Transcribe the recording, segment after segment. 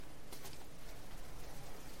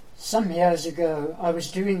Some years ago, I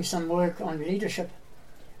was doing some work on leadership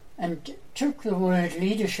and took the word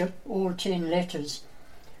leadership, all 10 letters,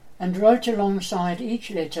 and wrote alongside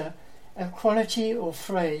each letter a quality or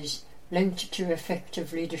phrase linked to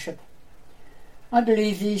effective leadership. I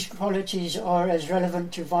believe these qualities are as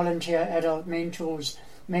relevant to volunteer adult mentors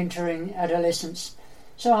mentoring adolescents,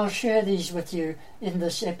 so I'll share these with you in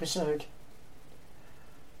this episode.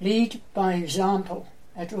 Lead by example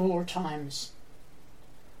at all times.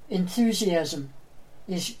 Enthusiasm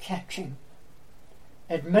is catching.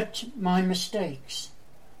 Admit my mistakes.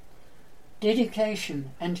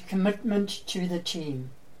 Dedication and commitment to the team.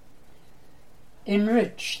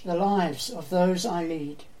 Enrich the lives of those I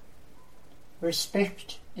lead.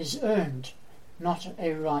 Respect is earned, not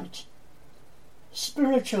a right.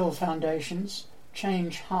 Spiritual foundations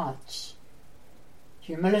change hearts.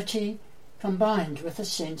 Humility combined with a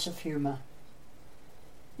sense of humour.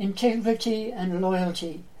 Integrity and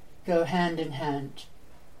loyalty go hand in hand.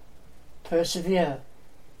 Persevere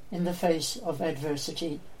in the face of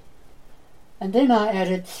adversity. And then I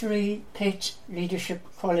added 3 pet leadership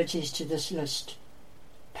qualities to this list: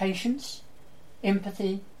 patience,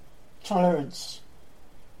 empathy, tolerance.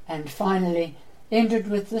 And finally ended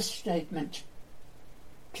with this statement: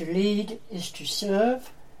 to lead is to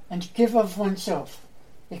serve and give of oneself,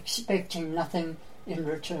 expecting nothing in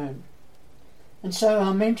return. And so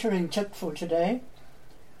our mentoring tip for today: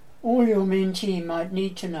 all your mentee might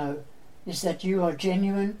need to know is that you are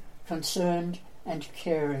genuine, concerned and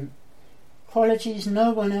caring. Qualities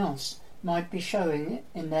no one else might be showing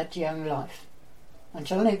in that young life.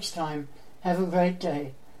 Until next time, have a great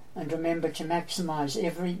day and remember to maximize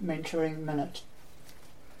every mentoring minute.